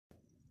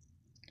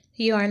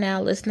You are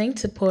now listening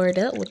to Pour It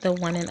Up with the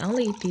one and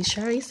only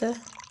Sharisa.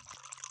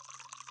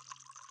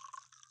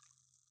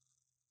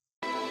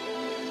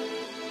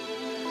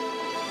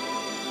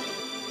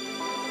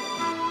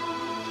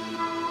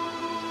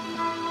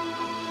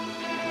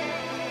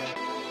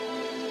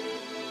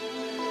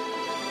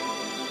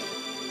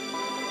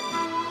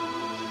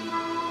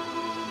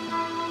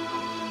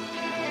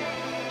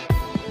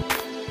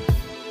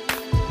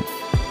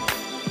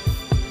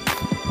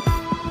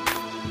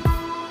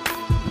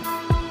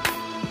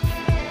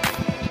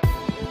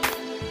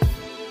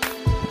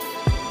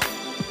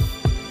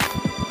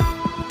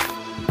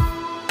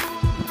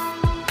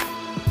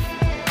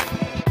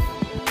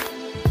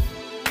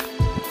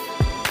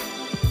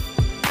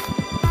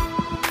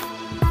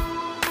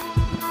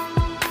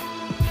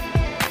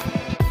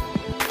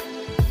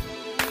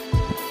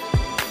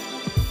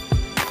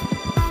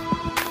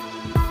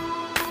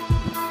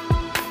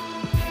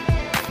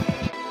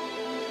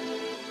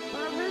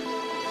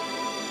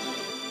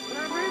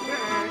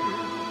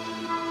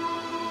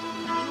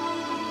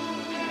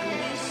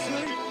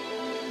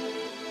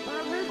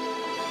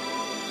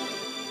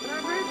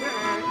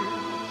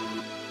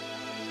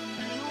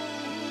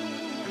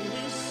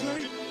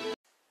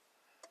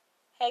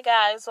 Hey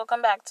guys,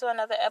 welcome back to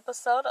another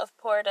episode of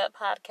Pour It Up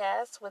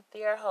Podcast with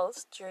your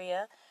host,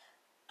 Drea.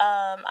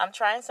 I'm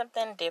trying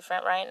something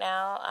different right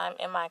now. I'm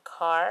in my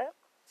car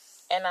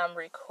and I'm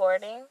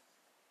recording.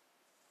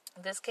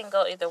 This can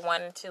go either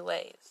one or two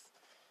ways.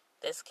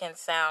 This can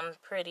sound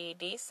pretty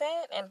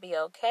decent and be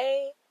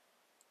okay,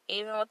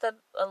 even with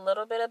a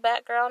little bit of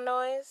background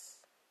noise,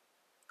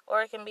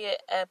 or it can be an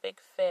epic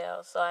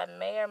fail. So I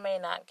may or may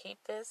not keep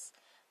this.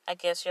 I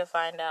guess you'll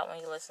find out when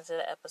you listen to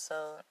the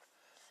episode.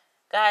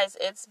 Guys,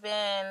 it's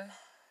been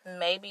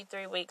maybe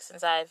 3 weeks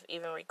since I've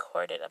even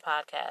recorded a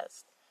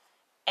podcast.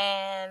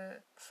 And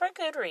for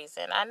good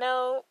reason. I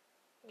know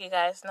you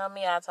guys know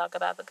me. I talk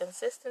about the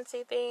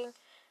consistency thing.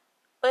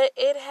 But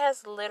it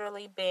has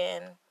literally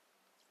been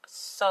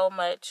so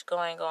much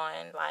going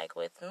on. Like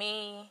with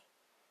me,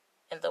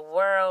 in the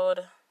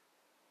world,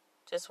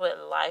 just with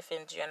life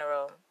in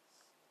general.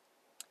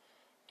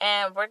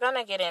 And we're going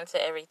to get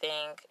into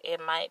everything.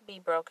 It might be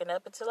broken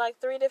up into like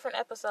 3 different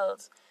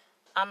episodes.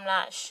 I'm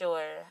not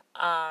sure.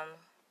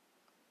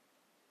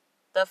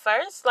 The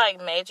first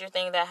major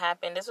thing that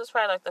happened, this was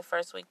probably the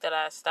first week that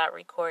I stopped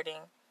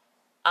recording.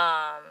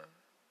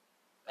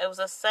 It was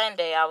a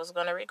Sunday. I was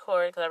going to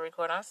record because I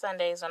record on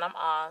Sundays when I'm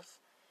off.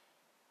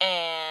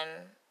 And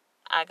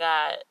I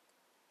got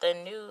the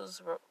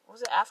news.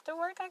 Was it after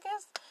work, I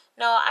guess?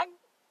 No, I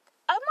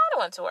might have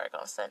went to work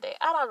on Sunday.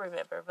 I don't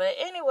remember. But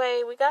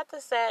anyway, we got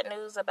the sad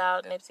news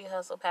about Nipsey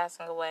Hussle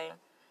passing away.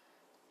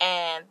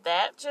 And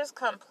that just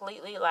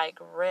completely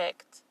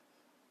wrecked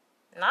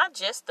not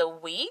just the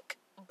week,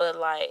 but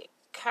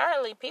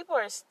currently people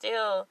are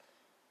still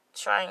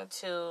trying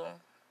to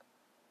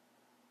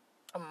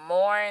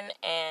mourn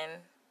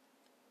and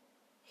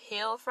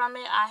heal from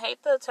it. I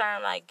hate the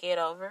term get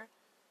over,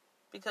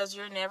 because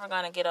you're never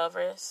going to get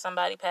over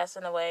somebody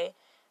passing away.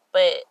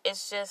 But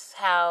it's just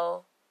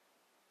how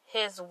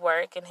his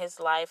work and his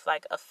life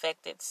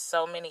affected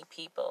so many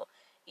people.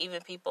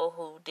 Even people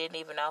who didn't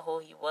even know who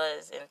he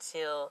was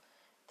until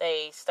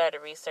they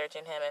started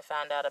researching him and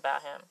found out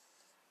about him.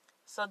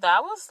 So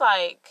that was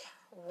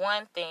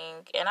one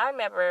thing. And I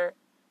remember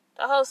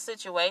the whole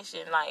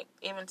situation,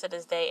 even to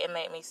this day, it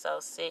made me so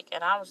sick.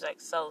 And I was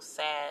so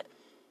sad.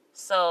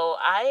 So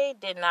I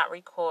did not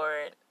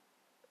record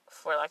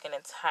for an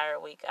entire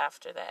week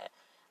after that.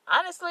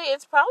 Honestly,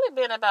 it's probably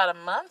been about a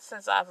month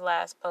since I've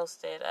last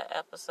posted an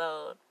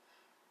episode.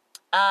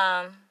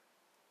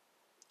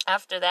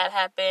 After that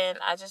happened,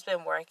 I just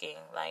been working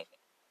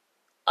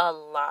a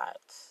lot.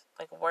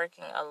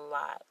 Working a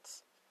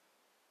lot.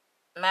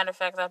 Matter of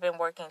fact, I've been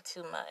working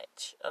too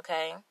much,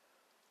 okay?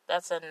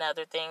 That's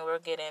another thing we'll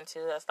get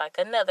into. That's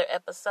another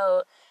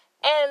episode.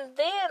 And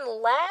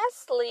then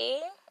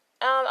lastly,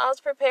 I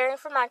was preparing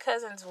for my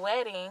cousin's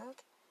wedding,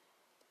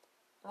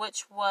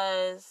 which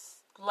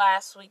was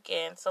last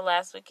weekend. So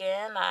last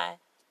weekend, I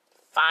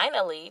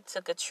finally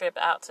took a trip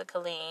out to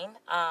Killeen.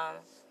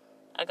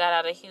 I got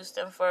out of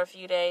Houston for a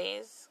few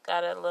days,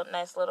 got a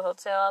nice little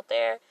hotel out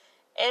there,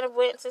 and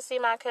went to see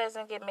my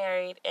cousin get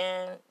married.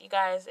 And you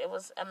guys, it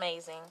was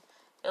amazing.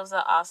 It was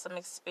an awesome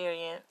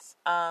experience.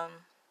 I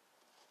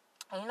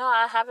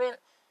haven't,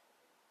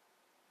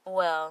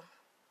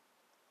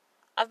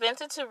 I've been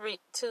to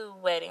two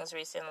weddings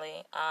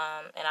recently.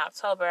 In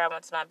October, I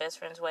went to my best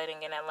friend's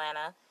wedding in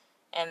Atlanta,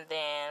 and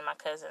then my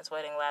cousin's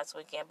wedding last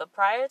weekend. But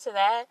prior to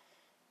that,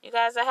 you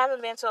guys, I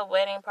haven't been to a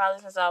wedding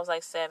probably since I was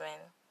 7.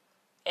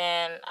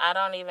 And I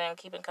don't even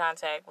keep in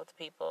contact with the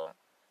people.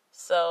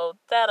 So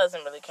that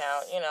doesn't really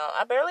count.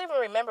 I barely even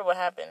remember what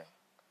happened.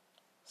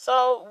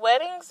 So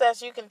weddings,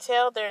 as you can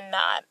tell, they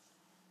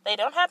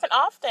don't happen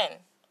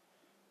often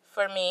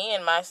for me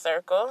in my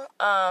circle.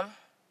 So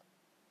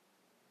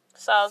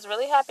I was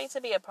really happy to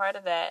be a part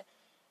of that.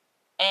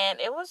 And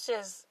it was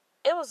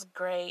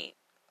great.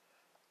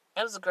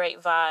 It was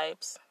great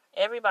vibes.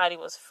 Everybody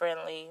was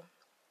friendly.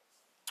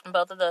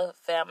 Both of the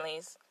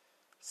families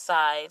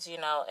sides. You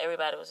know,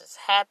 everybody was just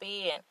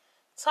happy and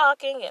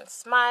talking and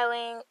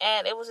smiling.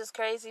 And it was just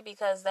crazy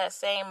because that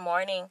same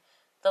morning,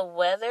 the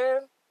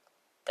weather,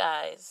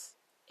 guys,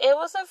 it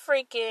was a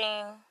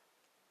freaking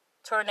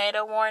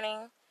tornado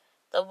warning.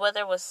 The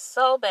weather was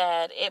so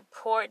bad. It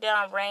poured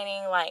down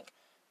raining, like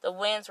the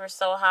winds were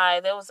so high.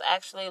 There was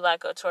actually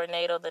like a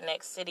tornado the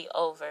next city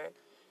over.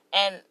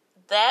 And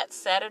that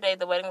Saturday,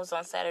 the wedding was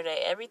on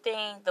Saturday.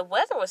 The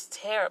weather was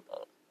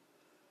terrible.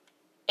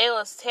 It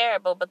was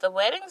terrible, but the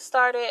wedding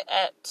started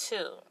at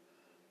 2.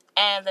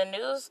 And the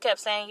news kept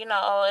saying,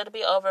 it'll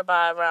be over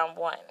by around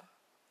 1.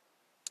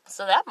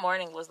 So that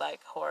morning was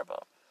like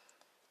horrible.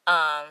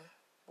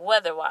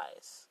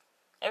 Weather-wise.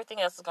 Everything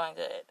else was going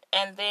good.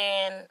 And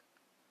then,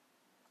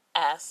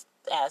 as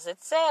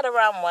it said,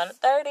 around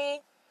 1:30,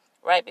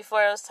 right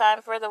before it was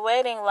time for the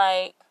wedding,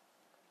 like,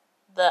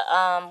 the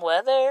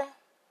weather...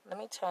 Let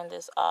me turn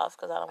this off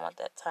because I don't want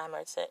that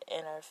timer to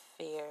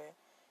interfere.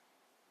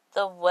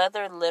 The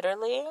weather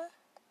literally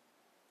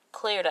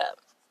cleared up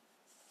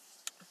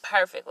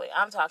perfectly.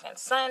 I'm talking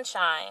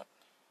sunshine.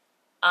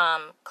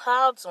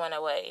 Clouds went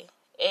away.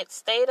 It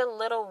stayed a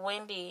little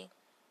windy,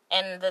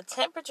 and the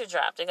temperature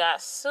dropped. It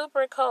got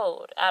super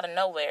cold out of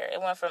nowhere.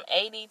 It went from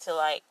 80 to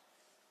like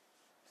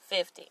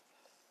 50.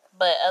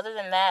 But other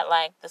than that,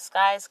 like, the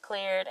skies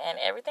cleared and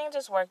everything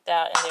just worked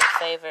out in their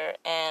favor,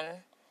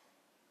 and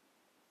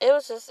it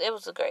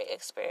was a great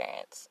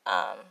experience.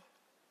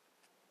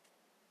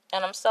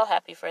 And I'm so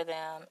happy for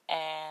them.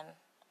 And,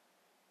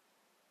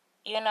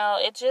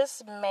 it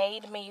just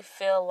made me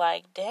feel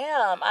like,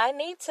 damn, I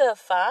need to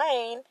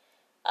find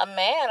a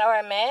man, or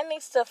a man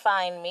needs to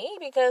find me,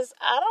 because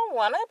I don't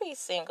want to be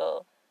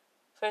single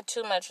for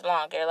too much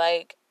longer.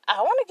 Like,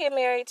 I want to get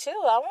married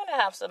too. I want to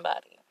have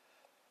somebody.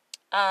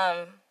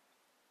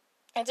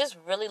 It just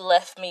really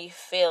left me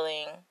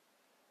feeling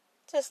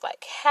just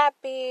like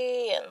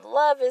happy, and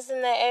love is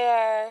in the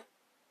air.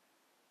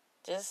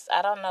 Just,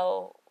 I don't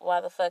know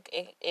why the fuck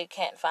it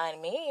can't find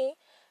me,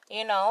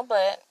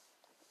 but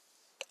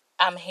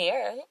I'm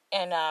here,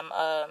 and I'm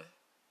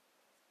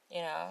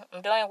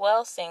doing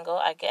well single,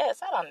 I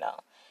guess. I don't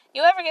know.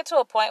 You ever get to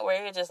a point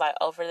where you're just like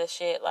over this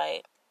shit?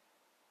 Like,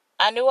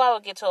 I knew I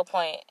would get to a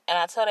point, and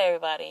I told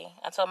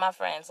my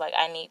friends, like,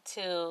 I need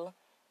to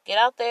get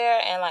out there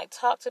and like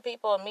talk to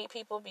people and meet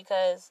people,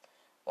 because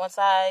once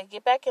I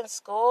get back in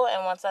school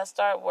and once I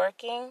start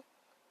working,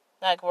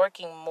 like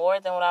working more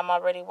than what I'm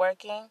already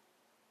working,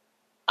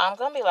 I'm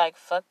going to be like,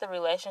 fuck the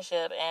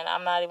relationship, and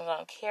I'm not even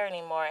going to care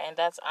anymore. And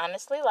that's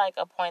honestly like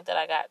a point that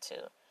I got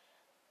to.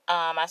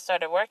 I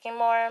started working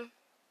more.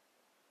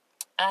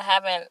 I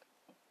haven't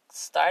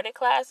started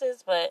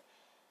classes, but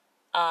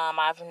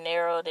I've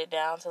narrowed it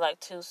down to like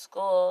 2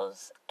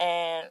 schools.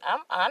 And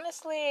I'm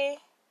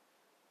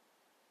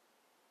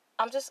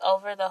just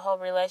over the whole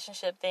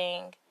relationship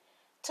thing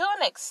to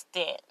an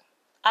extent.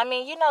 I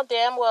mean,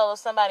 damn well if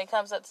somebody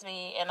comes up to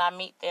me and I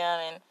meet them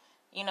and,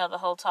 the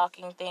whole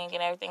talking thing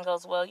and everything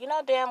goes well,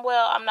 damn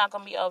well I'm not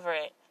going to be over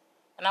it.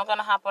 And I'm going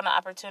to hop on the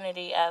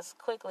opportunity as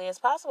quickly as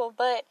possible.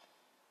 But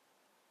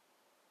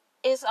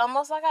it's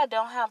almost like I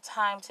don't have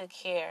time to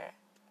care.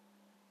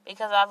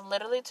 Because I've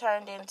literally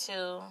turned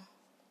into,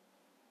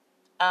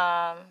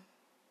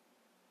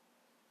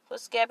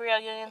 what's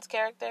Gabrielle Union's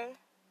character?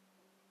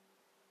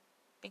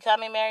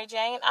 Becoming Mary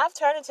Jane. I've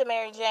turned into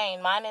Mary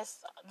Jane,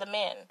 minus the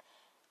men.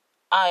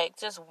 I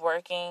just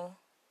working,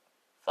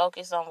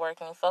 focus on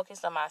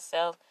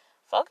myself,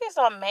 focus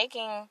on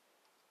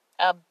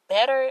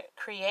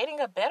creating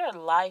a better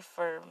life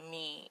for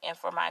me and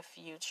for my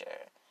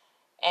future.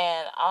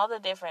 And all the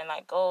different,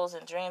 like, goals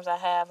and dreams I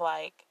have,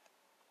 like,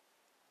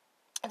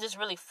 just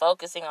really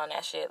focusing on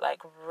that shit,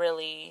 like,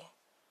 really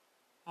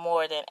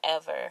more than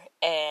ever.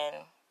 And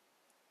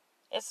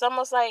it's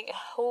almost like,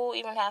 who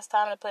even has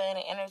time to put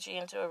any energy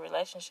into a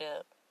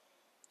relationship?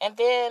 And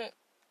then,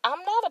 I'm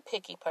not a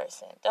picky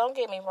person. Don't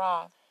get me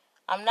wrong.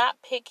 I'm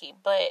not picky,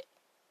 but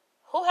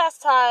who has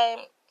time?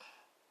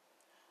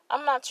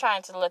 I'm not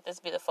trying to let this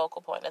be the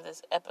focal point of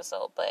this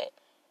episode, but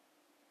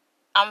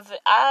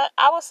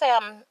I would say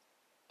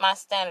my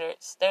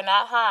standards, they're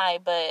not high,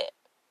 but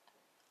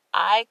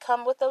I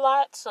come with a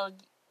lot, so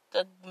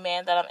the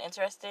man that I'm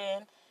interested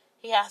in,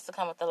 he has to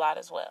come with a lot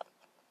as well.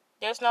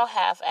 There's no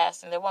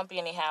half-assing. There won't be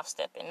any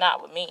half-stepping.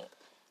 Not with me.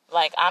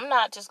 Like, I'm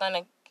not just going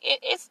to...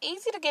 It's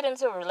easy to get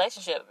into a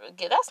relationship.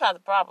 That's not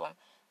the problem.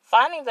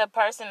 Finding the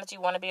person that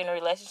you want to be in a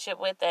relationship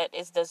with that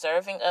is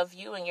deserving of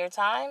you and your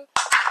time,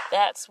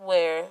 that's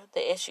where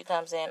the issue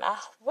comes in. I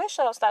wish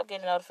I would stop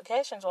getting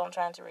notifications while I'm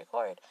trying to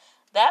record.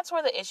 That's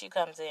where the issue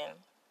comes in.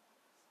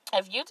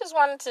 If you just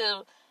wanted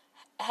to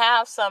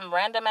have some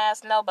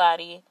random-ass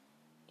nobody,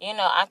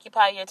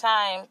 occupy your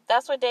time,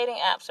 that's what dating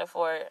apps are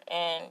for.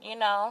 And, you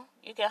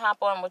can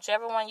hop on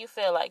whichever one you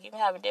feel like. You can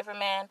have a different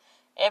man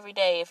every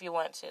day if you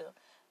want to.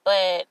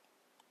 But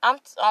I'm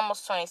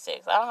almost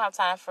 26. I don't have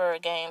time for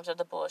games or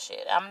the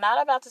bullshit. I'm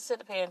not about to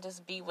sit up here and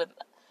just be with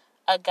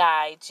a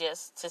guy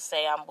just to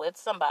say I'm with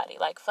somebody.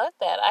 Like, fuck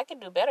that. I can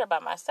do better by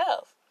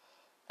myself.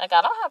 Like,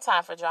 I don't have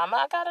time for drama.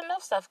 I got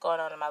enough stuff going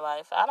on in my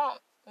life. I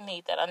don't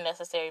need that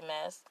unnecessary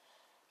mess.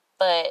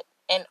 But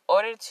in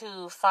order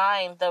to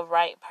find the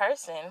right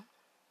person,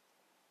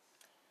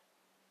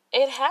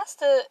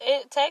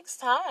 it takes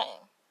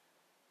time.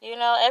 You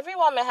know, every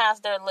woman has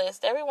their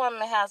list. Every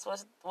woman has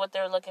what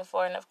they're looking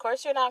for. And of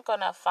course, you're not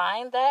going to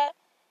find that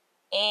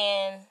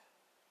in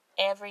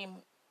every,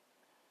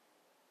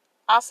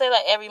 I'll say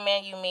like every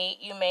man you meet,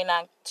 you may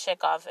not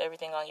check off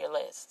everything on your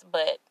list.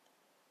 But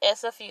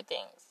it's a few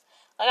things.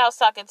 Like I was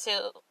talking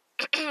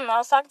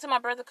to my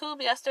brother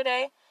Coob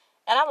yesterday.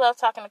 And I love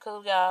talking to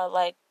Coob, y'all.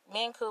 Like,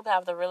 me and Coob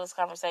have the realest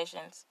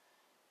conversations.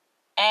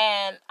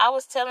 And I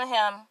was telling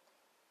him,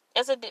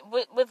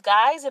 with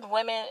guys and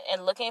women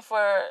and looking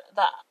for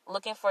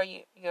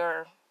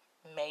your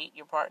mate,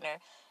 your partner,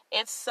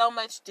 it's so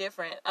much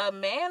different. A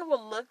man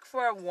will look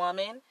for a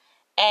woman,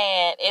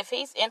 and if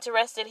he's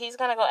interested, he's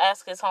gonna go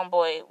ask his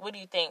homeboy, "What do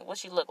you think? What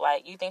she look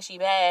like? You think she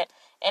bad?"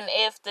 And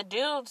if the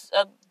dudes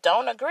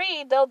don't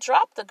agree, they'll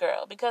drop the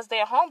girl because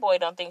their homeboy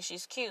don't think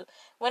she's cute.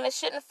 When it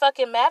shouldn't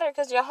fucking matter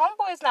because your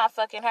homeboy's not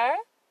fucking her.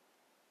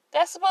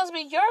 That's supposed to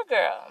be your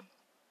girl.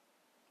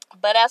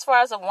 But as far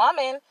as a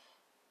woman,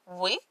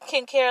 we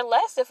can care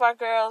less if our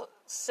girl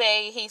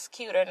say he's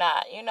cute or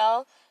not, you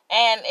know?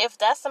 And if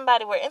that's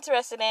somebody we're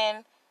interested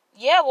in,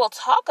 yeah, we'll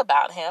talk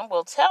about him.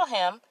 We'll tell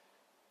him.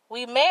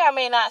 We may or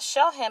may not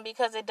show him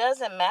because it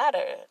doesn't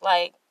matter.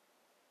 Like,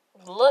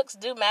 looks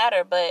do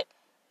matter, but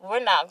we're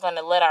not going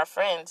to let our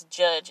friends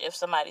judge if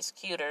somebody's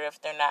cute or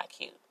if they're not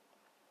cute.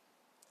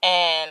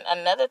 And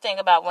another thing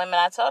about women,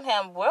 I told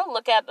him, we'll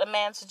look at a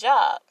man's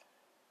job,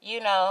 you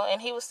know?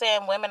 And he was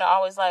saying women are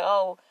always like,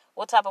 oh,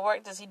 what type of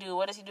work does he do?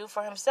 What does he do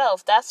for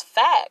himself? That's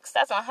facts.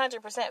 That's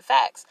 100%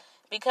 facts.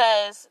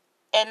 Because,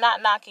 and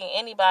not knocking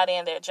anybody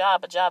in their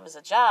job. A job is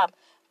a job.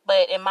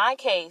 But in my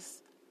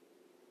case,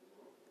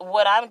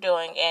 what I'm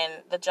doing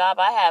and the job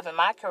I have in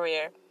my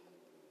career,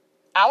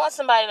 I want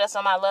somebody that's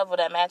on my level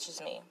that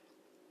matches me.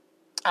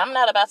 I'm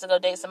not about to go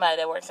date somebody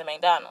that works at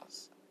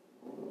McDonald's.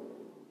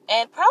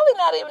 And probably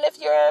not even if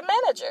you're a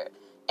manager.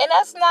 And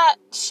that's not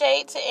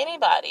shade to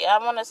anybody. I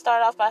want to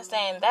start off by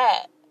saying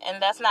that. And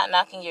that's not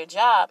knocking your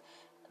job.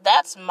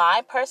 That's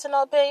my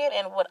personal opinion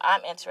and what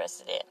I'm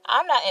interested in.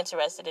 I'm not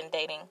interested in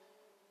dating.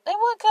 They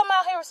would come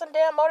out here with some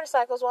damn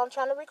motorcycles while I'm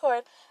trying to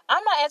record.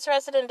 I'm not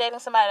interested in dating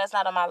somebody that's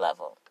not on my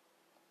level.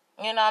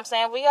 You know what I'm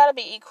saying? We got to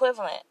be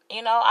equivalent.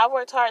 You know, I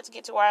worked hard to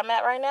get to where I'm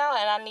at right now,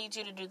 and I need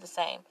you to do the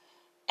same.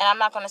 And I'm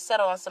not going to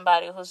settle on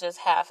somebody who's just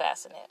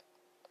half-assing it.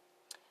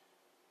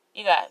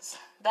 You guys,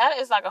 that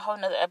is like a whole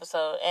nother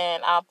episode.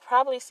 And I'll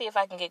probably see if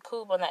I can get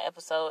Coob on that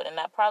episode. And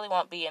that probably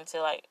won't be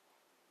until like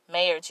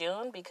May or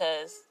June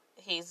because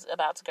he's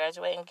about to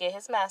graduate and get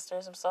his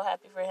master's. I'm so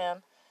happy for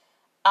him.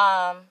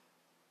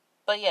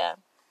 But yeah,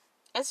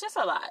 it's just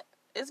a lot.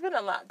 It's been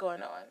a lot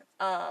going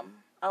on.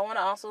 I want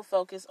to also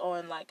focus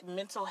on like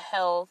mental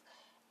health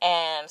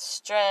and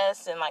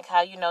stress and like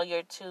how you know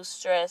you're too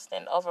stressed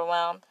and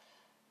overwhelmed.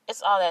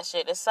 It's all that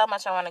shit. There's so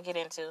much I want to get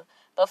into.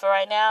 But for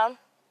right now,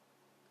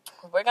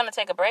 we're going to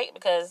take a break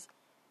because,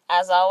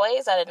 as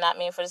always, I did not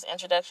mean for this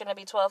introduction to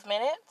be 12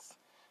 minutes.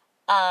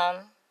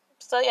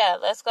 So yeah,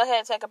 let's go ahead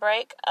and take a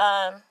break.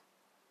 We're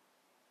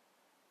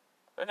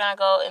going to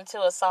go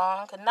into a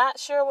song. Not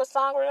sure what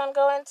song we're going to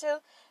go into,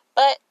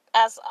 but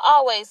as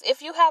always,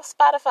 if you have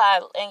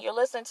Spotify and you're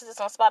listening to this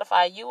on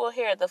Spotify, you will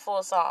hear the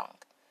full song.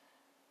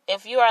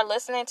 If you are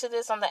listening to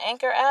this on the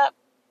Anchor app,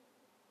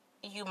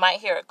 you might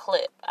hear a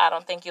clip. I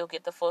don't think you'll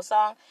get the full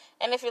song.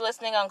 And if you're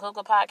listening on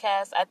Google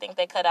Podcasts, I think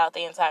they cut out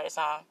the entire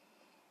song.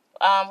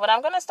 What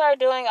I'm going to start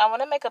doing, I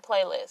want to make a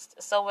playlist.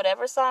 So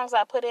whatever songs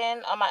I put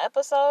in on my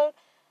episode,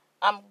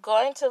 I'm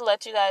going to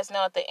let you guys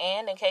know at the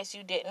end in case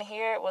you didn't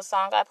hear what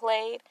song I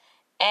played.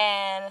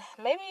 And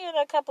maybe in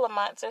a couple of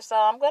months or so,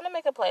 I'm going to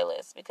make a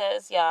playlist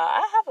because, y'all,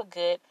 I have a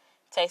good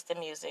taste in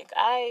music.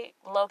 I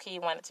low-key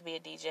wanted to be a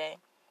DJ.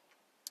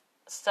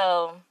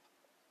 So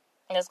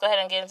let's go ahead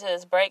and get into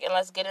this break and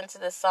let's get into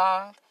this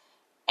song.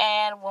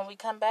 And when we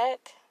come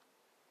back,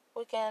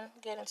 we can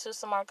get into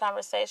some more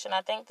conversation.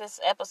 I think this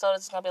episode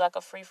is going to be like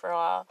a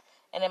free-for-all,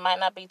 and it might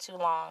not be too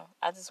long.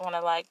 I just want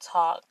to like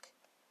talk,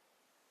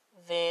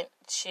 vent,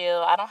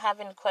 chill. I don't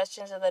have any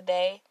questions of the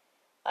day.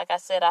 Like I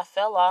said, I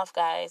fell off,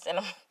 guys, and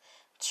I'm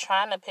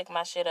trying to pick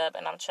my shit up,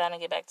 and I'm trying to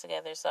get back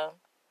together, so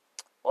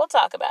we'll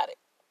talk about it.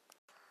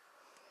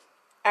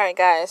 Alright,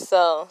 guys,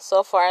 so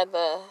far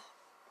the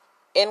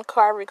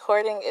in-car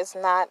recording is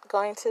not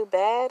going too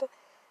bad.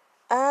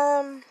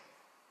 I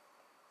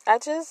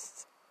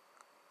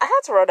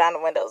had to roll down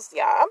the windows,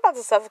 y'all. I'm about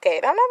to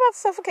suffocate. I'm not about to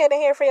suffocate in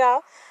here for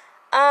y'all.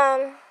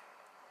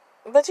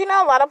 But you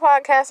know, a lot of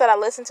podcasts that I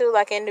listen to,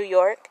 like in New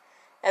York,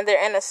 and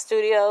they're in a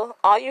studio,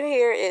 all you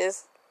hear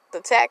is the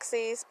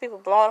taxis, people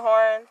blowing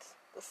horns,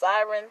 the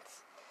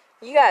sirens.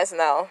 You guys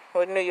know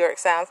what New York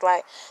sounds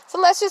like. So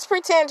let's just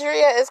pretend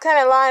Julia is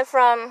coming live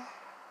from,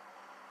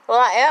 well,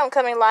 I am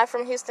coming live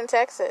from Houston,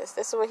 Texas.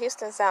 This is what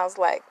Houston sounds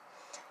like.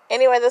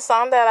 Anyway, the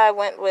song that I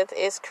went with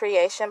is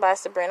Creation by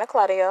Sabrina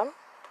Claudio.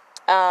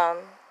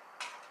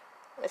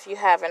 If you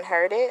haven't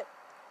heard it,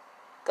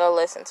 go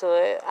listen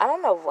to it. I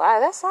don't know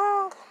why that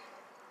song.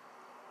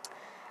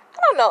 I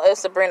don't know if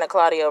Sabrina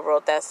Claudio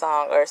wrote that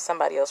song or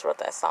somebody else wrote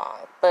that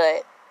song,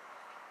 but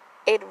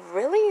it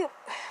really,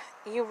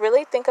 you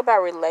really think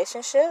about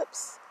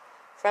relationships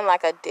from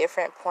like a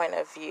different point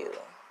of view.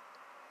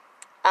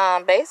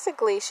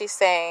 Basically, she's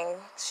saying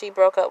she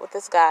broke up with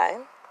this guy,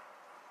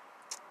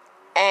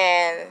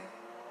 and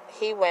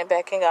he went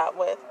back and got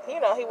with,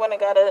 he went and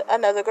got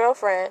another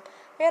girlfriend.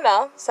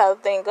 That's how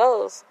the thing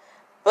goes.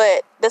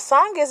 But the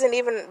song isn't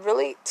even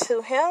really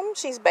to him.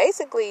 She's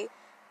basically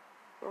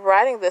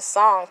writing this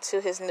song to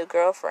his new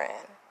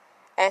girlfriend.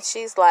 And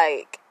she's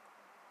like,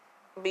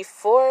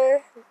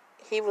 before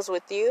he was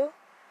with you,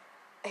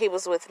 he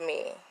was with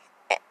me.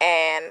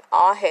 And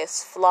all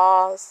his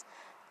flaws,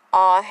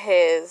 all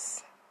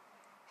his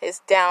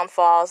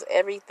downfalls,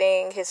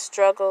 everything, his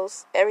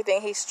struggles,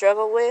 everything he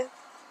struggled with,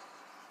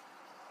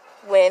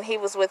 when he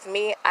was with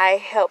me, I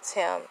helped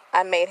him.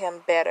 I made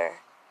him better.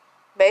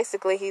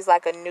 Basically, he's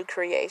like a new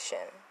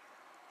creation.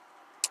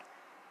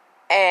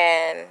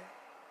 And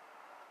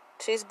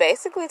she's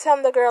basically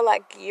telling the girl,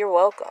 like, you're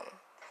welcome.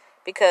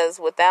 Because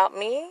without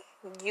me,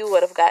 you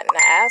would have gotten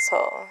an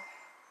asshole.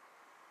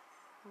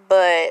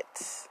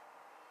 But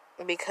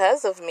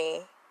because of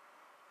me,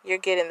 you're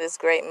getting this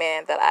great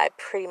man that I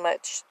pretty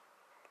much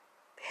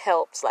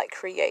helped, like,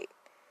 create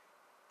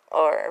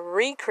or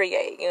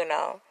recreate,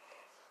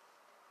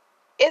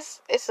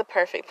 It's a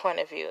perfect point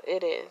of view.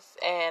 It is.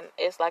 And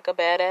it's like a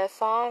badass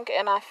song.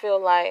 And I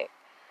feel like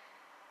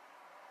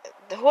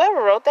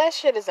whoever wrote that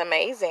shit is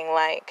amazing.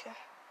 Like,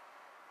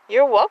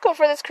 you're welcome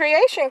for this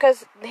creation,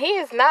 because he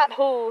is not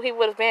who he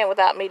would have been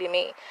without meeting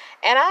me.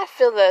 And I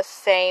feel the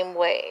same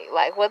way.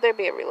 Like, whether it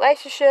be a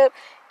relationship,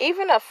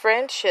 even a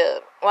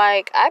friendship.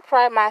 Like, I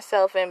pride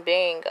myself in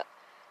being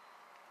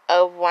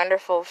a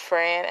wonderful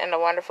friend and a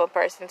wonderful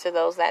person to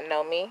those that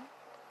know me.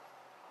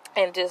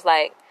 And just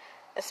like,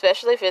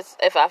 especially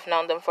if I've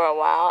known them for a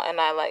while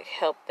and I like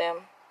help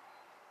them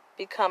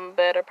become a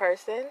better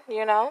person,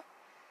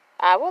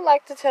 I would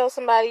like to tell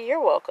somebody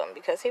you're welcome,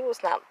 because he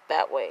was not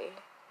that way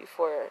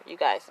before you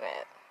guys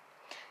met.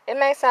 It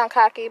may sound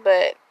cocky,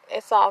 but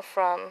it's all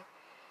from,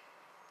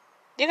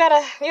 you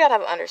gotta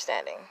have an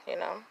understanding,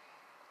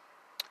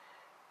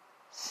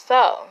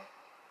 So,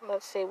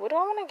 let's see, what do I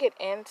want to get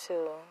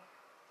into?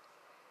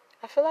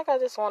 I feel like I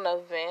just want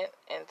to vent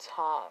and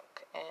talk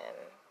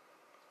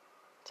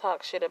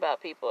shit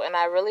about people. And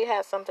I really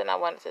had something I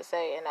wanted to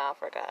say, and now I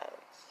forgot.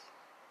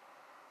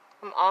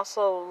 I'm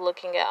also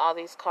looking at all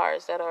these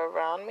cars that are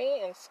around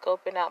me and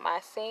scoping out my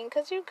scene,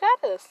 because you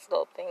gotta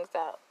scope things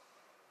out.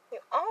 You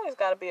always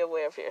gotta be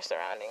aware of your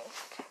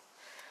surroundings.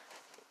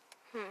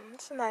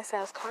 It's a nice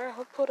ass car.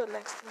 I'll put it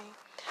next to me.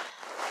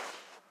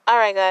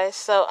 Alright, guys,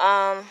 so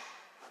I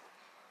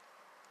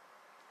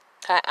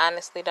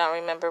honestly don't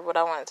remember what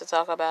I wanted to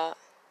talk about.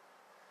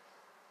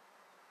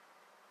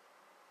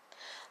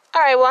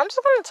 Alright, well, I'm just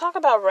going to talk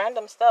about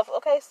random stuff.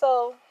 Okay,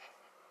 so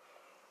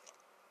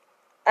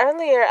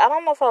earlier, I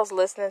don't know if I was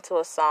listening to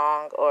a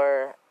song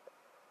or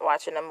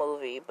watching a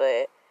movie,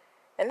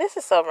 and this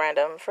is so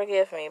random,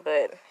 forgive me,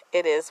 but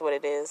it is what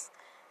it is.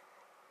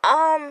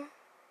 I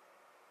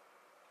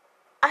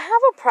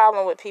have a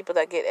problem with people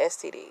that get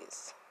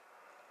STDs.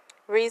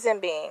 Reason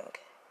being,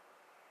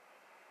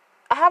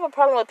 I have a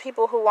problem with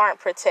people who aren't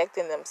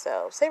protecting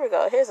themselves. Here we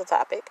go, here's a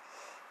topic.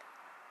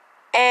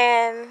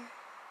 And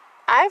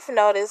I've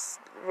noticed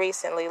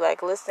recently,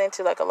 like, listening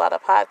to, like, a lot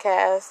of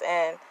podcasts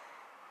and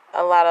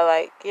a lot of,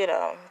 like,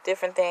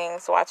 different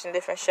things, watching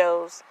different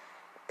shows,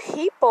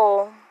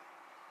 people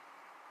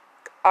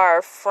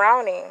are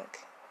frowning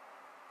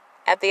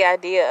at the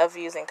idea of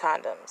using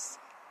condoms.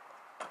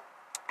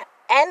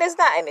 And it's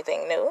not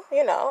anything new,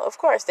 of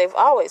course, they've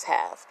always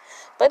have.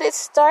 But it's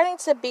starting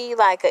to be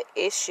like an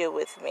issue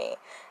with me.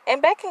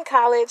 And back in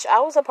college,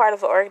 I was a part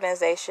of an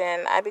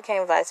organization. I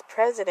became vice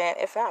president,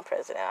 if not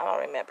president, I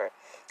don't remember,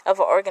 of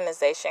an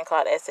organization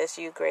called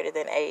SSU Greater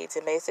Than AIDS.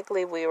 And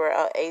basically, we were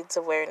an AIDS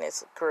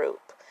awareness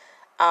group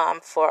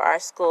for our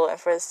school and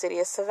for the city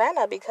of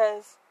Savannah,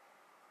 because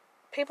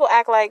people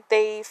act like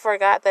they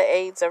forgot that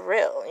AIDS are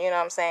real, you know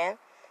what I'm saying?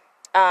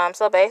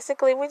 So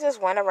basically, we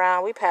just went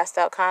around, we passed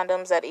out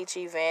condoms at each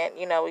event,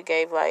 we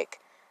gave, like,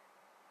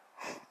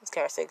 I was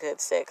going to say good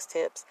sex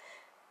tips,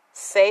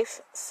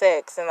 safe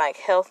sex and, like,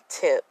 health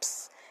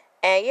tips,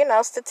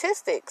 and,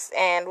 statistics,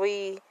 and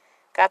we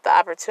got the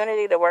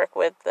opportunity to work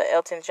with the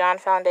Elton John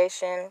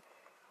Foundation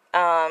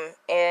in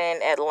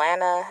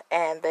Atlanta,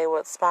 and they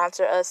would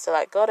sponsor us to,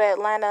 like, go to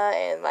Atlanta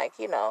and, like,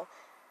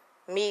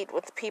 meet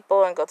with the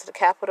people and go to the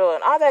Capitol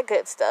and all that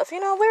good stuff.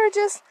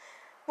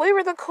 We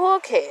were the cool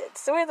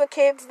kids. We're the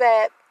kids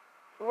that,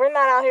 we're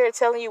not out here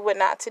telling you what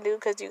not to do,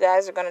 because you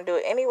guys are going to do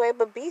it anyway,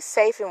 but be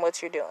safe in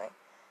what you're doing.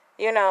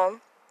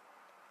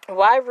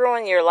 Why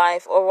ruin your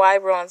life, or why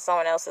ruin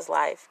someone else's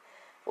life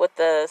with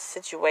a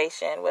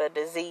situation, with a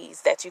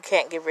disease that you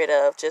can't get rid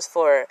of just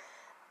for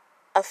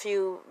a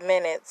few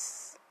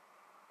minutes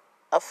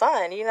of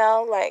fun,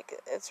 like,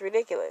 it's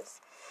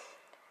ridiculous.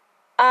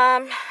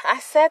 I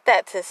said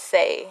that to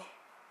say,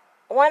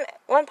 one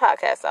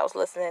podcast I was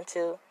listening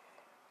to,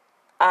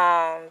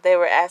 they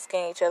were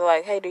asking each other,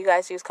 like, hey, do you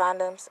guys use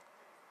condoms?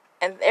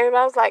 And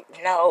everybody was like,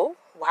 no,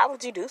 why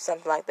would you do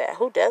something like that?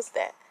 Who does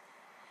that?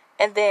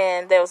 And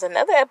then there was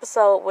another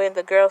episode when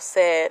the girl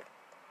said,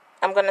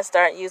 I'm going to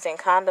start using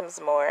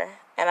condoms more,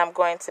 and I'm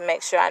going to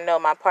make sure I know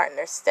my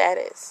partner's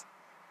status.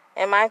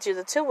 And mind you,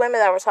 the two women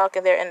that were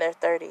talking, they're in their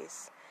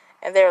 30s.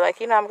 And they were like,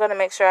 I'm going to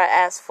make sure I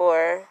ask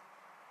for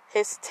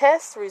his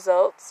test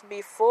results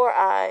before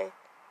I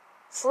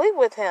sleep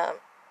with him.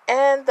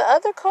 And the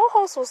other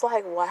co-host was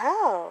like,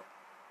 wow,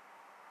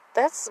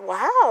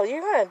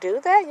 you're going to do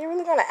that? You're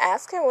really going to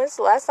ask him when's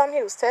the last time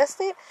he was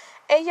tested?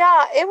 And y'all,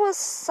 I was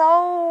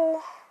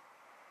so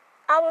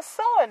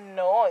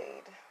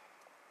annoyed.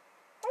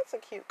 That's a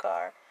cute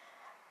car.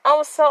 I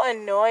was so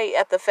annoyed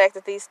at the fact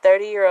that these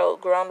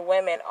 30-year-old grown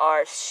women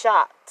are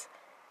shocked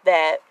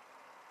that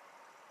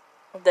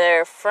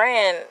their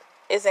friend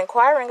is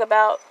inquiring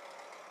about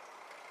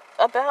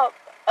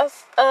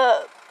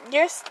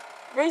your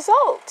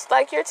results,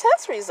 like your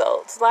test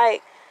results.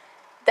 Like,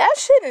 that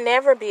should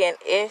never be an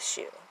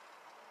issue.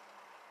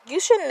 You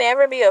should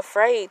never be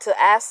afraid to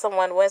ask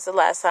someone when's the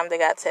last time they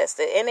got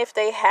tested. And if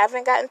they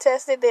haven't gotten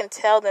tested, then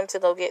tell them to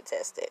go get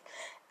tested.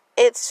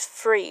 It's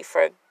free,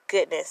 for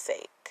goodness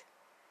sake.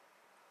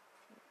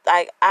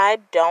 Like, I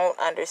don't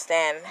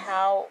understand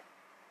how,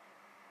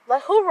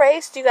 like, who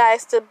raised you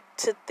guys to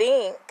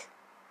think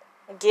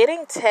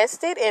getting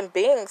tested and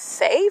being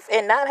safe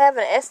and not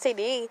having an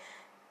STD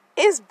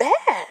is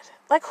bad?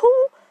 Like,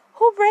 who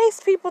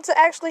raised people to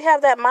actually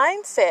have that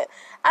mindset?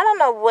 I don't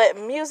know what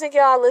music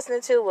y'all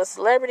listening to, what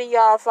celebrity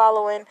y'all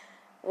following,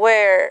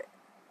 where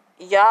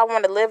y'all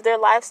want to live their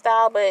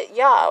lifestyle, but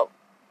y'all,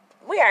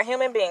 we are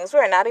human beings. We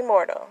are not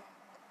immortal.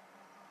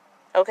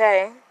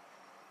 Okay?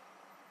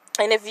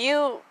 And if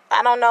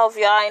I don't know if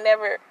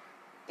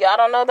y'all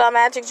don't know about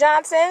Magic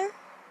Johnson,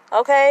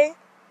 okay?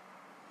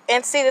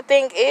 And see, the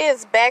thing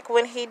is, back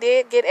when he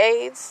did get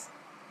AIDS,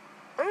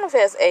 I don't know if he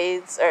has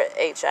AIDS or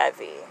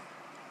HIV,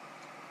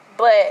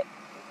 but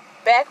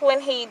back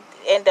when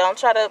and don't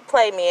try to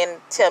play me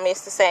and tell me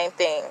it's the same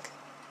thing.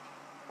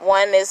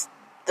 One is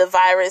the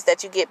virus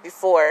that you get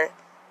before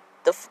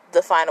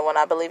the final one.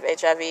 I believe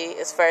HIV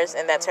is first,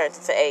 and that turns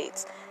into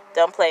AIDS.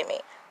 Don't play me.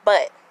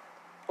 But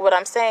what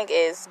I'm saying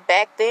is,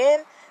 back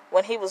then,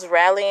 when he was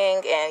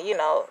rallying and,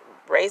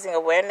 raising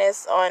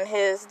awareness on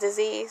his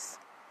disease,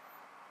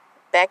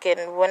 back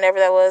in whenever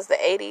that was, the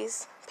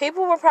 80s,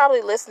 people were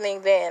probably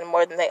listening then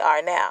more than they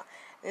are now.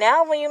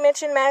 Now, when you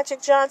mention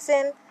Magic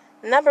Johnson,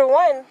 number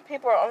one,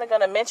 people are only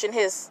going to mention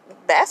his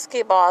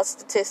basketball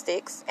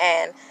statistics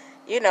and,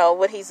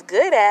 what he's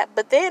good at.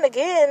 But then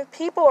again,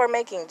 people are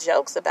making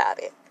jokes about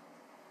it.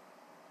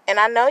 And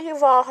I know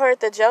you've all heard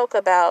the joke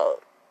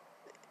about,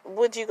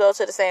 would you go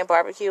to the same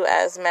barbecue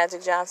as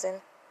Magic Johnson?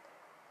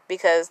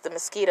 Because the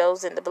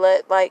mosquitoes in the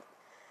blood, like,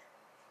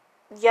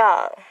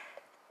 y'all,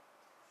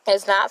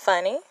 it's not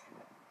funny.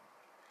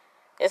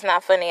 It's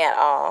not funny at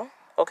all,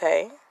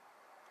 okay?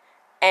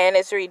 And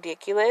it's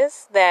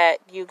ridiculous that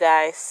you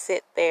guys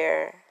sit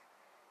there.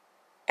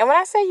 And when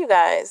I say you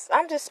guys,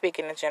 I'm just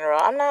speaking in general.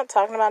 I'm not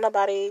talking about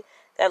nobody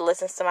that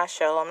listens to my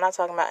show. I'm not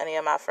talking about any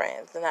of my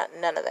friends.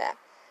 None of that.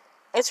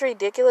 It's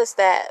ridiculous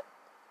that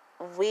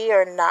we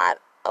are not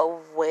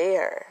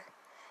aware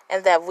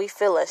and that we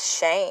feel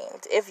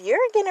ashamed. If you're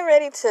getting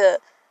ready to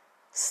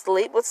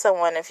sleep with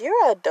someone, if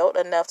you're adult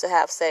enough to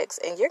have sex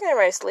and you're getting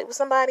ready to sleep with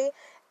somebody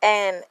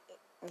and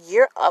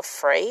you're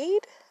afraid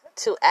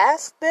to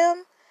ask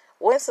them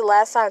when's the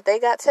last time they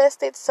got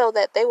tested so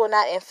that they will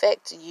not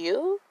infect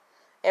you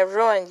and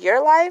ruin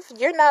your life,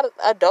 you're not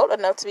adult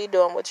enough to be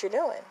doing what you're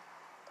doing.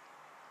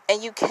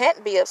 And you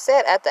can't be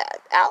upset at the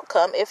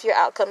outcome if your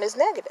outcome is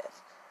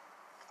negative.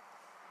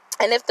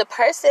 And if the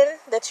person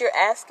that you're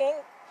asking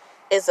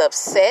is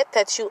upset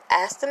that you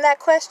asked them that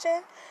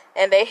question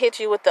and they hit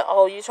you with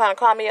you trying to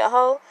call me a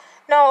hoe?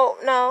 No,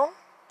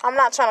 I'm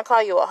not trying to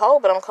call you a hoe,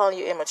 but I'm calling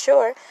you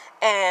immature.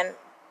 And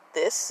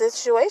this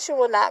situation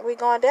will not be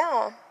going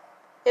down.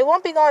 It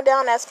won't be going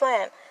down as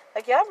planned.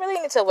 Like, y'all really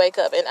need to wake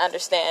up and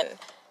understand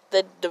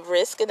the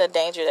risk and the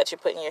danger that you're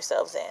putting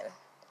yourselves in.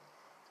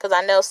 Because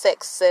I know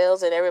sex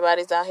sells and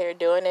everybody's out here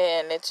doing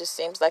it and it just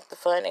seems like the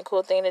fun and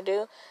cool thing to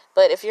do.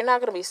 But if you're not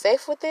going to be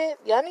safe with it,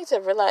 y'all need to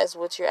realize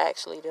what you're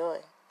actually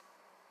doing.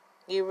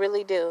 You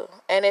really do.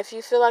 And if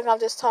you feel like I'm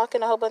just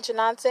talking a whole bunch of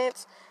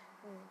nonsense,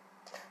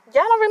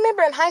 y'all don't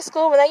remember in high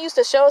school when they used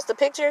to show us the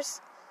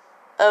pictures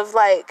of,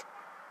 like,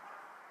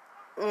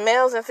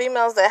 males and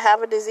females that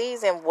have a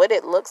disease and what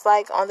it looks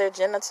like on their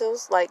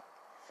genitals? Like,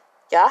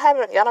 y'all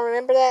don't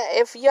remember that?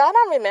 If y'all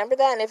don't remember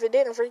that, and if it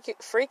didn't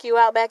freak you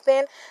out back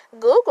then,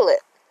 Google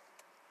it.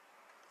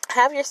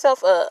 Have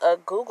yourself a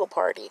Google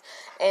party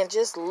and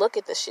just look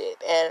at the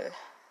shit and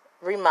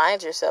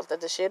remind yourself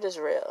that the shit is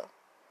real.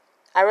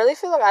 I really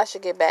feel like I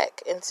should get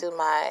back into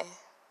my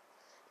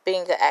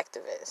being an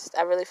activist.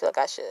 I really feel like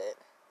I should.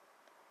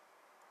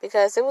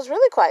 Because it was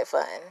really quite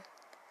fun.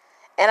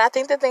 And I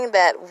think the thing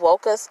that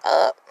woke us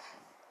up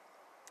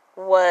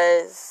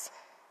was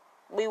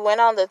we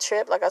went on the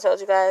trip, like I told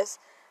you guys.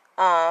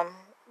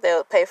 They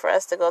would pay for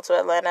us to go to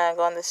Atlanta and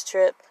go on this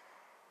trip.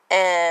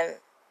 And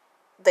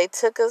they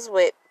took us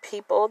with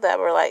people that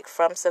were like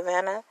from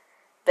Savannah,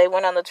 they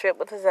went on the trip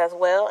with us as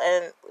well,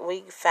 and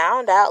we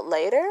found out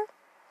later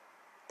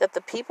that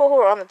the people who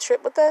were on the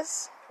trip with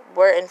us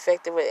were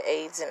infected with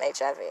AIDS and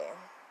HIV.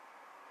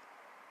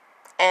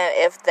 And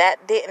if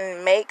that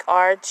didn't make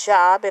our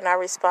job and our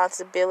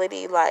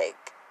responsibility, like,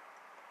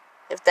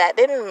 if that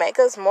didn't make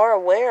us more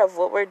aware of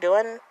what we're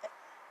doing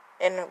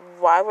and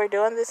why we're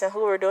doing this and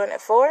who we're doing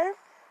it for,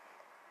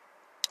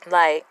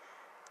 like,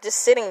 just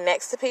sitting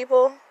next to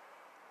people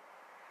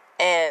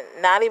and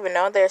not even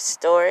knowing their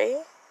story,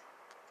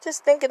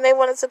 just thinking they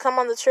wanted to come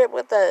on the trip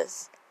with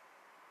us,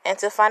 and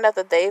to find out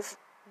that they've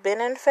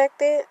been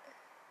infected,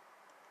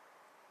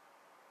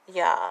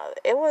 yeah,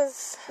 it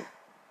was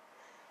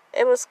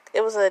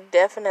a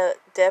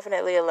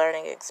definitely a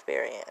learning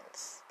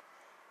experience,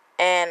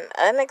 and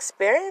an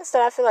experience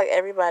that I feel like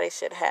everybody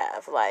should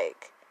have.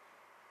 Like,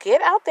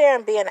 get out there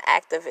and be an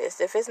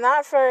activist. If it's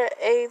not for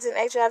AIDS and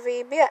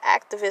HIV, be an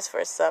activist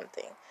for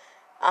something.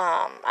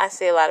 I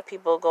see a lot of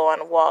people go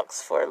on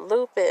walks for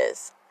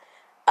lupus.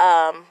 We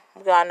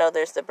all know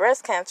there's the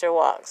breast cancer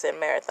walks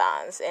and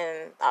marathons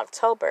in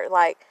October.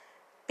 Like,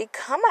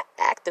 become an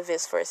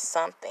activist for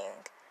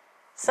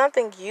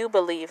something you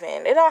believe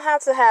in.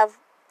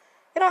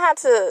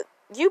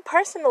 You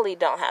personally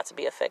don't have to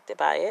be affected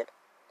by it.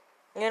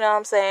 You know what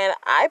I'm saying?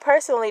 I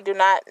personally do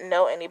not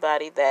know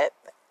anybody that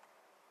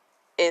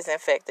is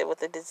infected with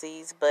the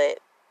disease, but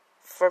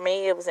for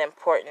me, it was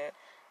important.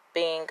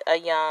 Being a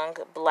young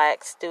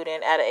black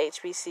student at a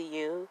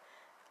HBCU,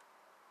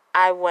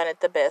 I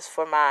wanted the best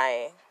for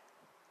my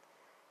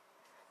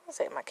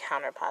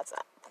counterparts.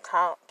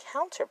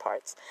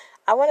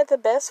 I wanted the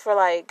best for,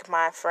 like,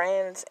 my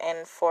friends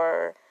and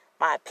for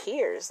my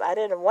peers. I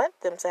didn't want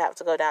them to have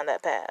to go down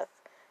that path.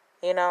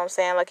 You know what I'm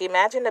saying? Like,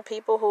 imagine the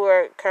people who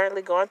are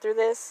currently going through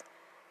this,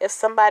 if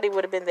somebody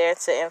would have been there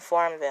to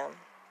inform them,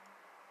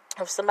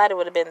 if somebody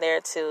would have been there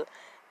to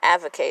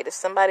advocate, if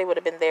somebody would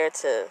have been there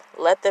to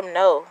let them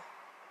know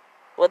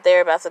what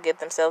they're about to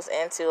get themselves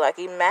into. Like,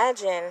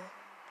 imagine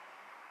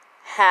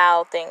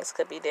how things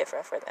could be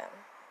different for them.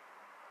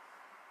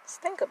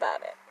 Just think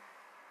about it.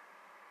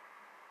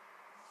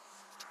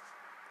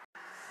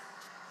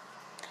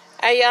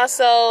 Alright, y'all,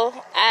 so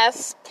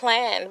as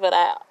planned, but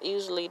I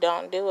usually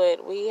don't do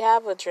it, we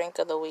have a drink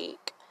of the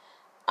week.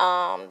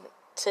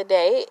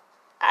 Today,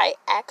 I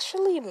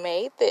actually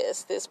made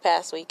this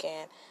past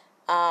weekend.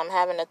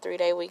 Having a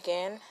 3-day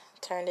weekend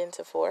turned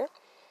into 4.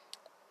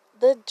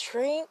 The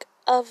drink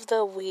of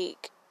the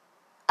week,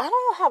 I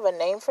don't have a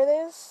name for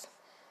this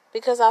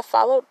because I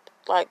followed,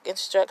 like,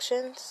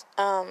 instructions.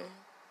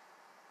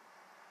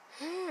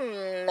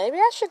 Maybe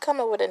I should come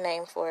up with a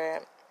name for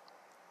it.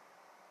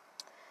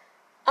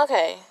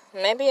 Okay,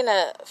 maybe in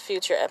a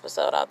future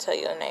episode I'll tell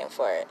you a name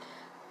for it.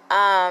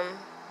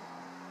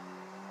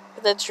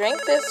 The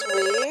drink this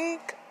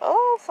week...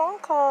 Oh, phone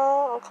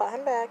call. I'll call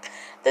him back.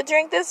 The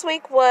drink this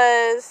week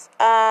was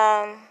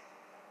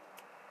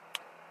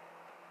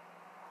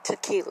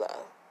tequila.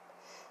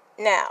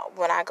 Now,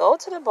 when I go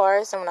to the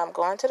bars and when I'm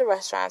going to the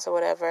restaurants or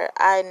whatever,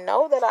 I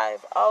know that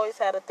I've always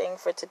had a thing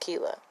for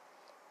tequila.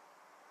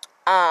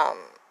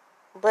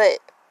 But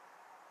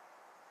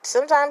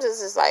sometimes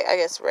it's just like, I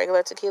guess,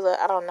 regular tequila.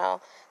 I don't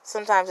know.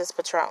 Sometimes it's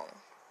Patron.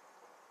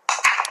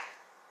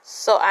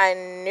 So I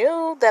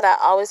knew that I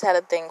always had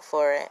a thing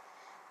for it.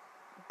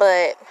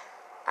 But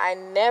I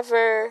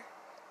never,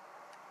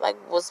 like,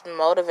 was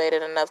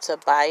motivated enough to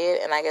buy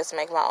it and I guess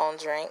make my own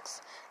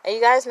drinks. And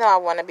you guys know I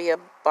want to be a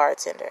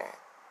bartender.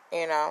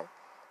 You know,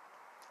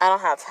 I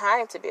don't have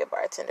time to be a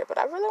bartender, but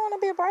I really want to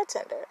be a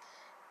bartender.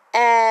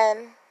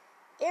 And,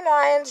 you know,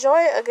 I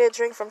enjoy a good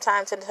drink from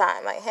time to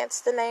time. Like,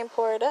 hence the name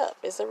Pour It Up.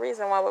 It's the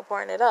reason why we're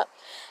pouring it up.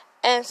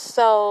 And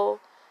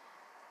so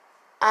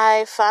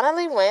I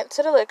finally went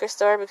to the liquor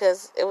store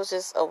because it was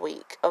just a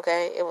week,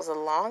 okay? It was a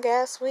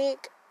long-ass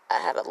week. I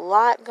had a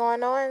lot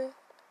going on,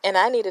 and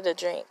I needed a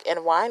drink,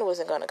 and wine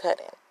wasn't going to cut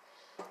it.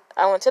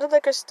 I went to the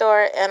liquor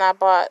store, and I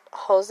bought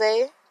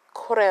Jose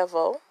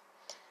Cuervo.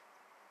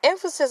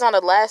 Emphasis on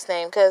the last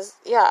name, because,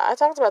 yeah, I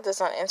talked about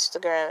this on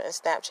Instagram and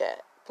Snapchat.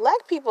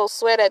 Black people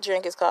swear that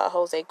drink is called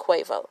Jose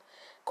Cuervo.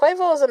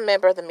 Cuervo is a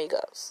member of the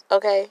Migos,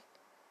 okay?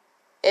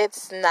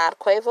 It's not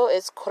Cuervo,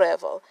 it's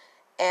Cuervo.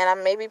 And I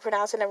may be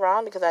pronouncing it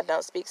wrong because I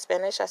don't speak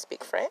Spanish, I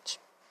speak French.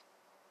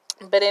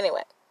 But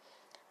anyway,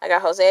 I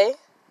got Jose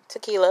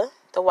Tequila,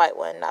 the white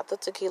one, not the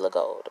Tequila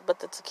Gold. But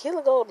the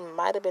Tequila Gold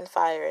might have been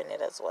fire in it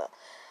as well.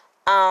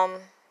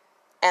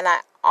 And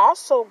I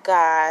also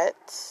got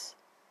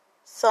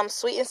some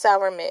sweet and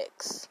sour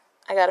mix.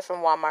 I got it from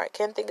Walmart.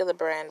 Can't think of the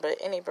brand, but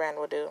any brand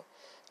will do.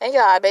 And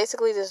yeah, I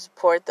basically just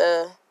poured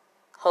the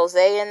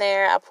Jose in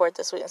there. I poured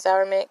the sweet and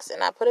sour mix,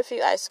 and I put a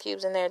few ice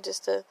cubes in there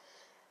just to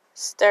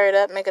stir it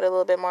up, make it a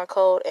little bit more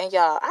cold. And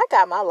y'all, I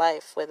got my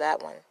life with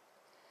that one.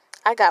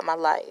 I got my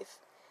life.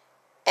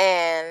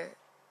 And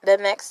the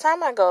next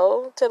time I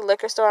go to the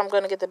liquor store, I'm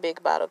going to get the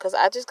big bottle because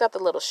I just got the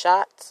little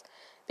shots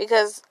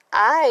because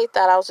I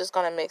thought I was just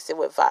going to mix it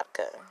with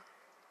vodka.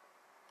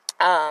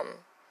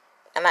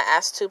 And I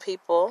asked 2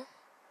 people,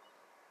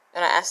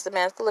 and I asked the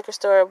man at the liquor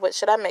store, what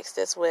should I mix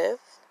this with?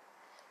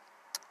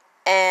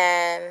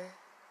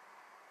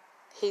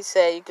 he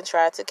said you can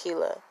try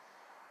tequila.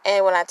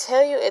 And when I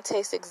tell you it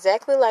tastes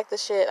exactly like the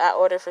shit I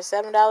ordered for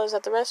 $7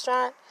 at the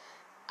restaurant,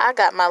 I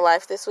got my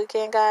life this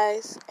weekend,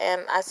 guys,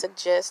 and I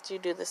suggest you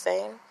do the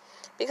same.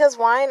 Because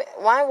wine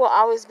will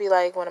always be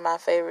like one of my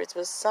favorites,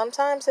 but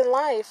sometimes in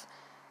life,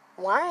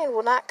 wine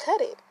will not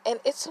cut it, and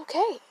it's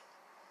okay.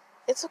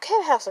 It's okay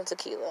to have some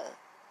tequila.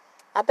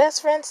 My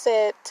best friend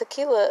said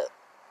tequila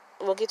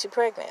will get you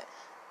pregnant.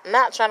 I'm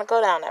not trying to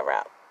go down that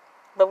route.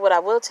 But what I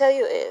will tell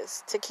you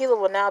is tequila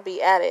will now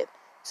be added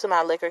to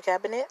my liquor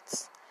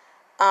cabinets.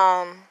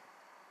 I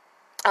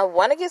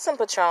want to get some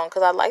Patron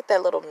because I like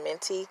that little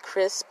minty,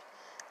 crisp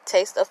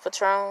taste of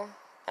Patron.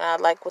 And I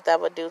like what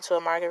that would do to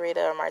a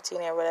margarita or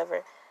martini or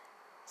whatever.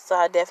 So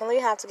I definitely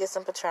have to get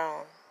some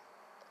Patron.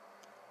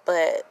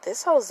 But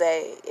this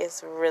Jose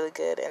is really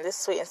good. And this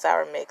sweet and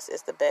sour mix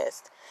is the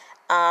best.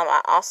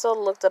 I also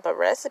looked up a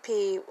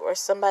recipe or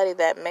somebody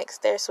that makes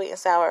their sweet and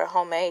sour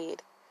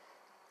homemade.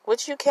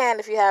 Which you can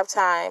if you have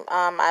time.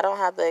 I don't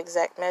have the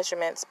exact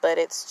measurements, but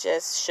it's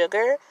just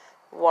sugar,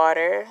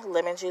 water,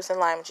 lemon juice, and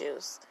lime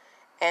juice.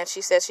 And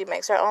she says she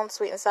makes her own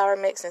sweet and sour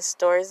mix and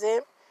stores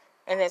it.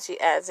 And then she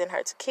adds in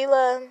her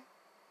tequila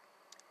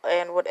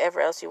and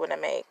whatever else you want to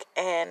make.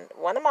 And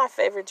one of my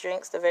favorite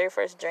drinks, the very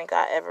first drink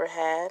I ever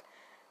had,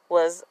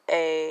 was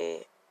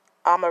a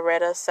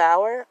amaretto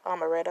sour.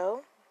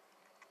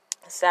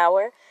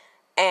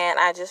 And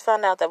I just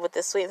found out that with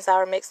this sweet and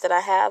sour mix that I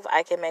have,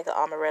 I can make an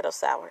amaretto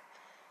sour.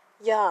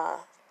 Yeah.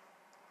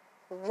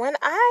 When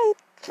I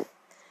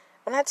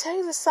tell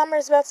you the summer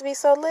is about to be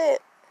so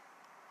lit,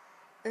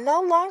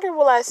 no longer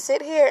will I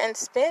sit here and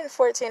spend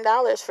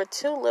 $14 for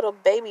 2 little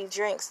baby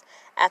drinks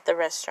at the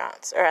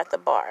restaurants or at the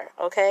bar,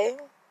 okay?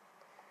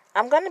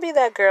 I'm going to be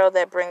that girl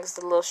that brings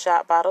the little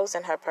shot bottles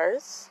in her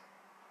purse,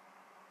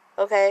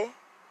 okay?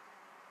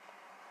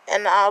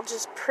 And I'll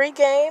just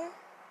pregame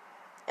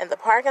in the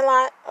parking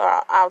lot,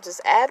 or I'll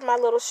just add my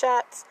little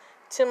shots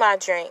to my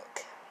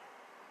drink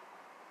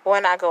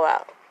when I go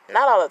out.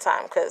 Not all the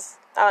time, because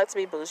I like to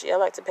be bougie. I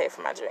like to pay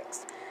for my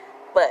drinks.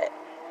 But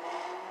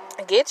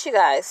get you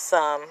guys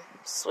some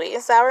sweet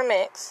and sour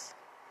mix.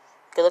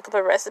 You can look up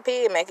a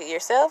recipe and make it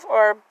yourself,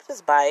 or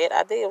just buy it.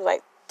 I think it was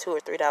like $2 or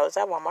 $3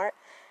 at Walmart.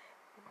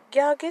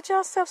 Y'all get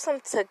yourself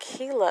some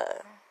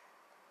tequila.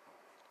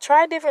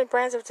 Try different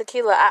brands of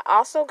tequila. I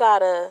also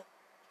got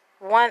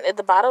one,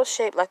 the bottle's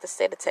shaped like the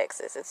state of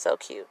Texas. It's so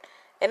cute.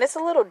 And it's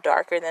a little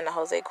darker than the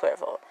Jose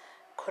Cuervo,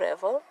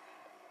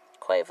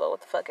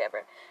 what the fuck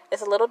ever.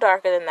 It's a little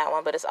darker than that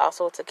one, but it's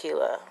also a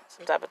tequila,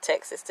 some type of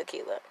Texas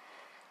tequila.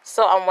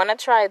 So I want to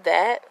try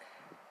that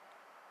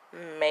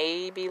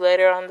maybe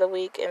later on the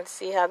week and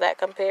see how that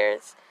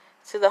compares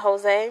to the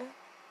Jose.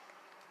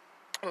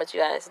 But you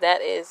guys,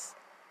 that is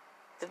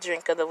the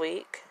drink of the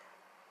week.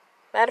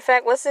 Matter of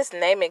fact, let's just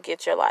name it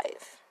Get Your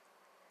Life.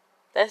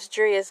 That's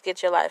Dria's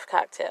Get Your Life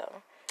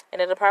cocktail.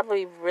 And it'll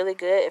probably be really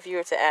good if you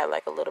were to add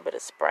like a little bit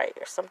of Sprite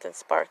or something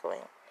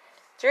sparkling.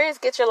 Dria's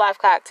Get Your Life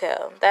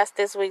cocktail. That's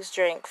this week's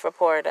drink for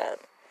Pour It Up.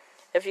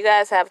 If you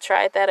guys have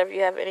tried that, or if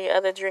you have any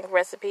other drink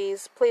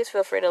recipes, please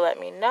feel free to let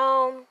me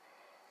know.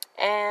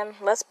 And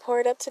let's pour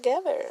it up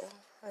together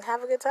and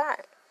have a good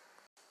time.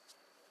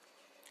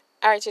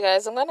 Alright, you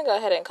guys, I'm going to go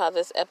ahead and call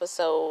this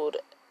episode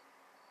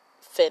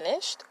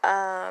finished.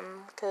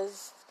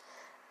 Because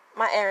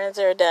my errands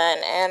are done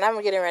and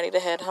I'm getting ready to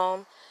head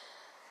home.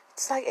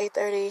 It's like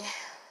 8:30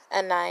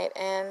 at night.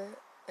 And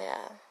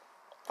yeah,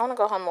 I want to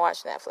go home and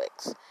watch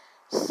Netflix.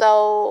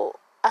 So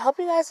I hope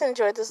you guys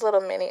enjoyed this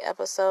little mini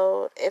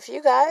episode. If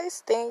you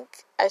guys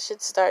think I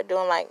should start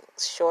doing like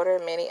shorter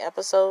mini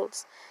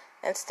episodes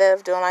instead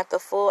of doing like the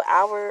full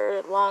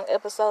hour-long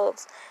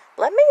episodes,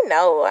 let me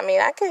know. I mean,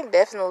 I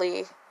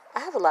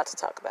have a lot to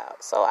talk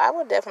about. So I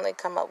will definitely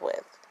come up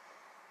with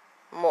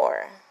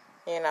more,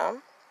 you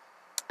know.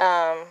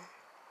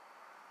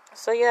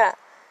 So yeah,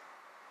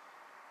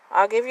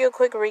 I'll give you a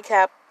quick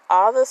recap.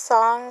 All the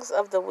songs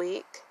of the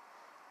week.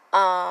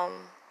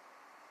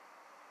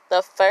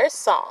 The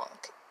first song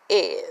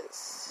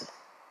is,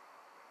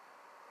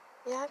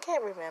 I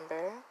can't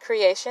remember.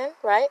 Creation,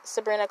 right?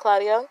 Sabrina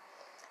Claudio.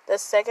 The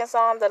second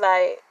song that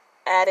I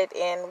added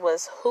in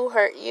was Who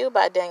Hurt You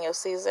by Daniel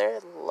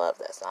Caesar. Love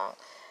that song.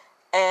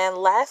 And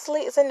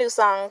lastly, it's a new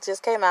song,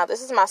 just came out.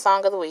 This is my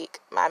song of the week,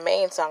 my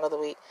main song of the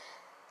week.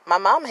 My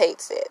mom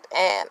hates it,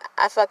 and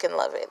I fucking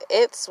love it.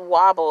 It's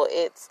Wobble.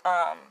 It's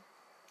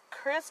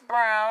Chris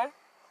Brown,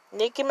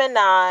 Nicki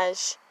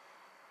Minaj,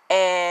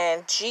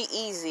 and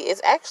G-Eazy.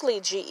 It's actually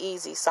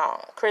G-Eazy's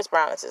song. Chris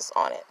Brown is just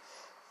on it.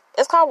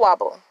 It's called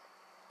Wobble.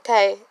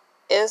 Okay?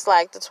 It's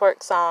like the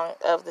twerk song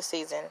of the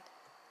season,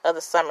 of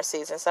the summer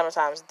season.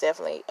 Summertime's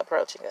definitely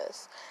approaching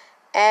us.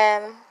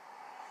 And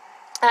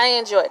I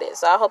enjoyed it.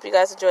 So I hope you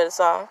guys enjoyed the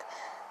song.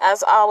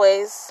 As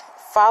always,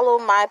 follow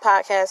my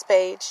podcast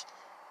page,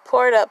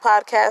 Pour It Up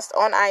Podcast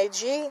on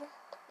IG.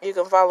 You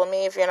can follow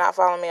me if you're not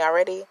following me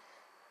already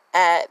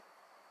at,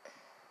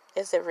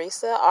 is it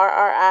Risa?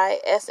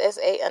 RRISSA_D.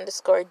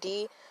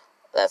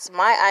 That's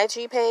my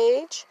IG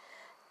page.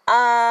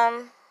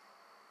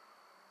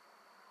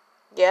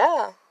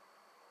 Yeah.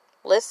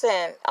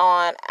 listen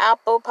on I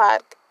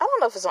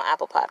don't know if it's on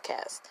Apple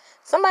Podcasts.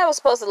 Somebody was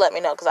supposed to let me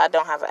know because I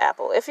don't have an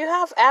Apple. If you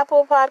have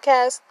Apple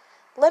Podcasts,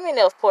 let me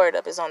know if Pour It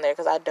Up is on there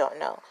because I don't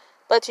know.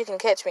 But you can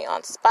catch me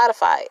on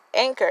Spotify,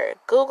 Anchor,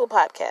 Google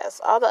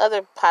Podcasts, all the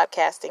other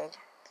podcasting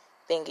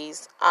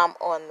thingies. I'm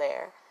on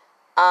there.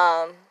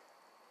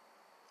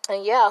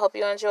 And yeah, I hope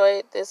you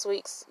enjoyed this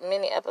week's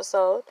mini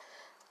episode.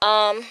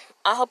 I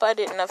hope I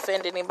didn't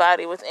offend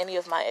anybody with any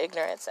of my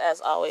ignorance. As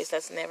always,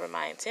 that's never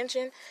my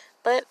intention.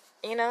 But,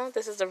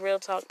 this is the Real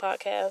Talk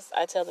podcast.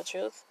 I tell the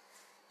truth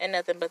and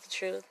nothing but the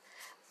truth.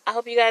 I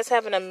hope you guys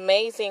have an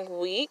amazing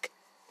week.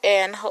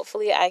 And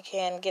hopefully I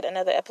can get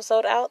another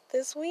episode out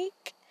this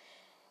week.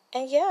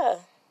 And yeah,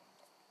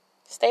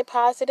 stay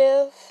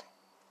positive.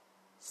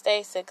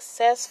 Stay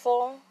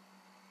successful.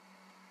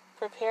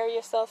 Prepare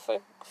yourself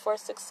for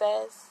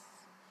success.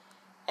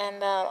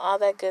 And all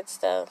that good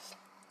stuff.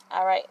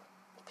 All right.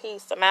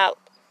 Peace. I'm out.